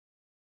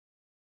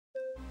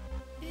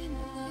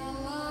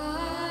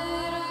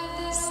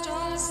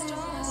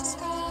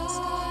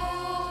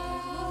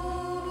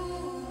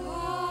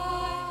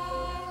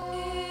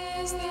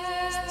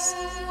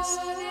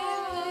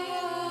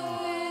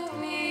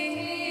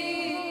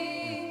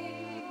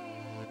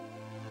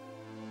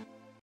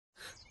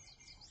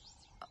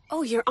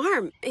Oh, your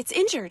arm. It's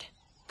injured.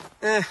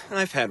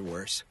 I've had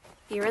worse.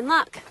 You're in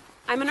luck.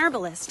 I'm an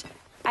herbalist.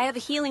 I have a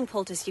healing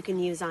poultice you can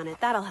use on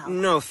it. That'll help.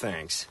 No,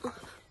 thanks.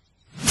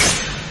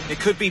 It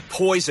could be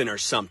poison or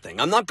something.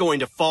 I'm not going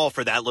to fall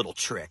for that little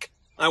trick.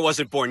 I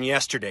wasn't born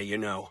yesterday, you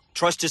know.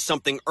 Trust is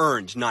something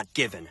earned, not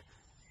given.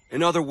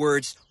 In other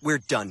words, we're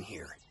done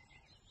here.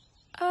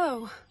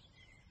 Oh.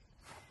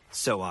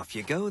 So off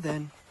you go,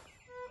 then.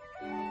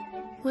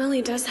 Well,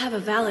 he does have a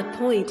valid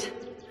point.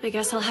 I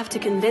guess I'll have to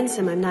convince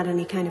him I'm not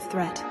any kind of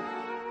threat.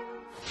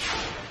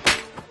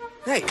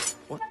 Hey,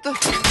 what the...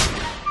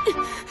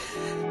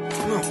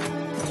 No,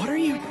 what are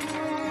you...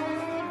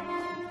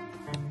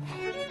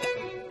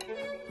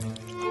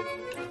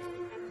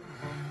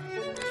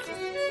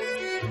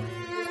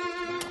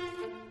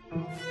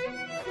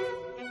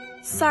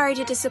 Sorry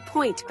to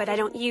disappoint, but I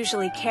don't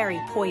usually carry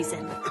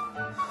poison.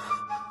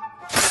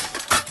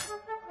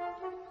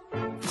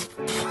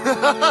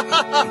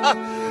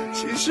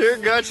 She sure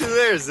got you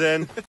there,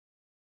 Zen.